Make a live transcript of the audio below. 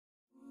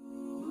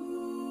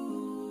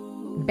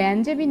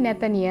Benjamin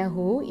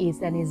Netanyahu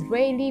is an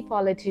Israeli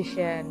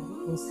politician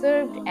who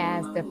served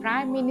as the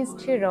Prime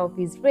Minister of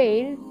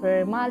Israel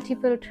for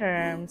multiple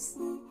terms.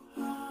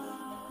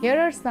 Here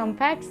are some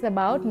facts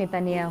about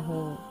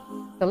Netanyahu.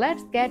 So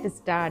let's get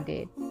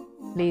started.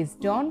 Please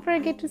don't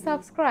forget to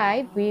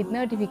subscribe with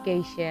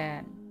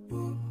notification.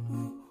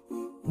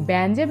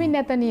 Benjamin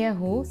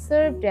Netanyahu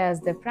served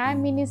as the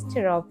Prime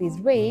Minister of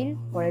Israel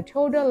for a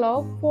total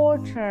of 4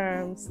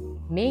 terms,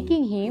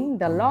 making him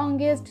the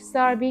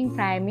longest-serving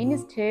Prime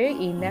Minister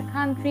in the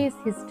country's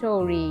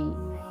history.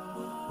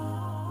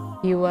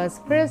 He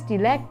was first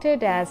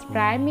elected as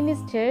Prime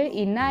Minister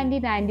in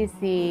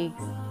 1996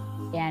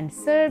 and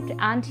served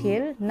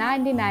until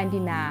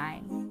 1999.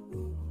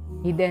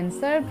 He then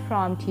served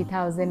from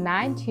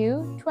 2009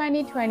 to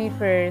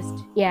 2021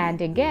 and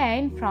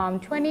again from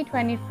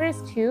 2021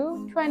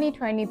 to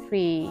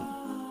 2023.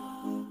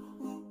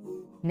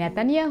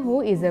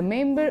 Netanyahu is a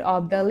member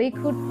of the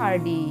Likud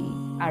party,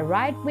 a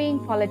right-wing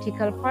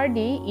political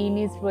party in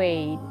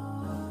Israel.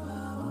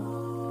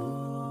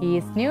 He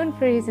is known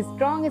for his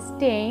strong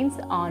stance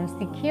on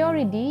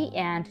security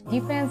and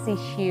defense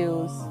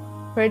issues,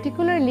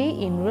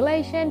 particularly in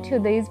relation to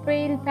the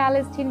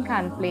Israel-Palestine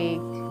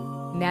conflict.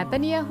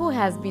 Netanyahu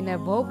has been a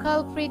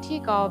vocal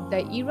critic of the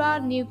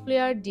Iran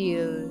nuclear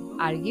deal,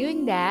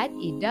 arguing that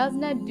it does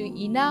not do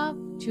enough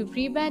to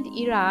prevent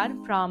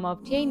Iran from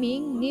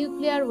obtaining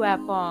nuclear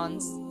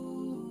weapons.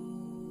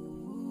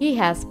 He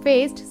has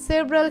faced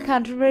several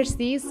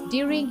controversies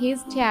during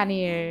his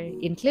tenure,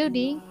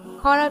 including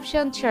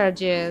corruption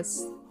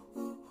charges.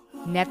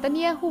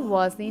 Netanyahu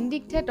was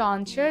indicted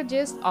on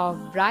charges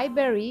of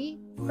bribery,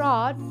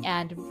 fraud,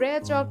 and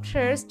breach of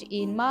trust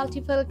in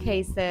multiple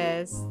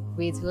cases,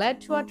 which led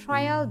to a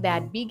trial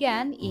that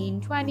began in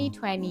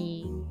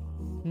 2020.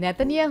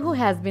 Netanyahu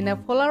has been a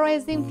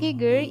polarizing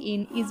figure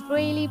in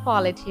Israeli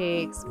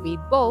politics, with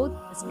both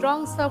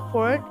strong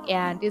support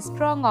and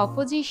strong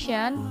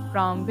opposition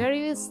from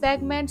various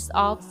segments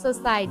of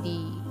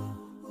society.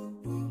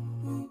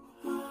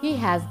 He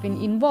has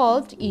been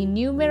involved in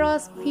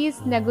numerous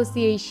peace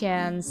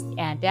negotiations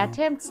and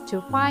attempts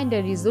to find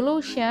a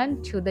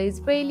resolution to the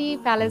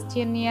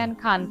Israeli-Palestinian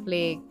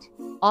conflict,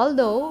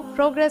 although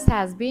progress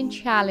has been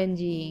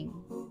challenging.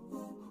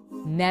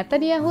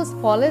 Netanyahu's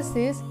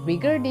policies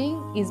regarding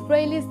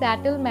Israeli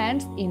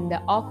settlements in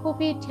the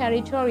occupied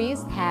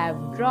territories have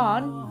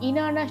drawn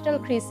international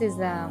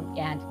criticism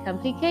and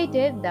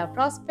complicated the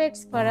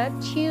prospects for a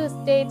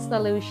two-state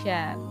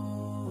solution.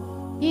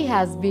 He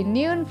has been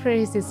known for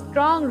his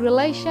strong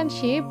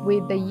relationship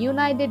with the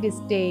United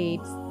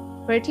States,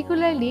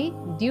 particularly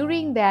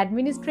during the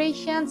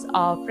administrations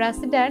of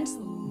Presidents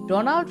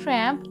Donald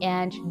Trump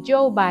and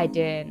Joe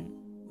Biden.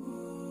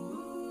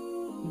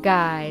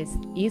 Guys,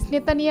 is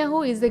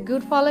Netanyahu a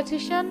good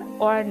politician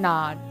or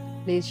not?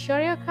 Please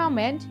share your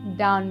comment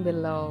down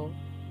below.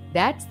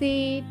 That's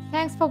it.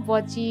 Thanks for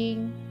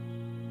watching.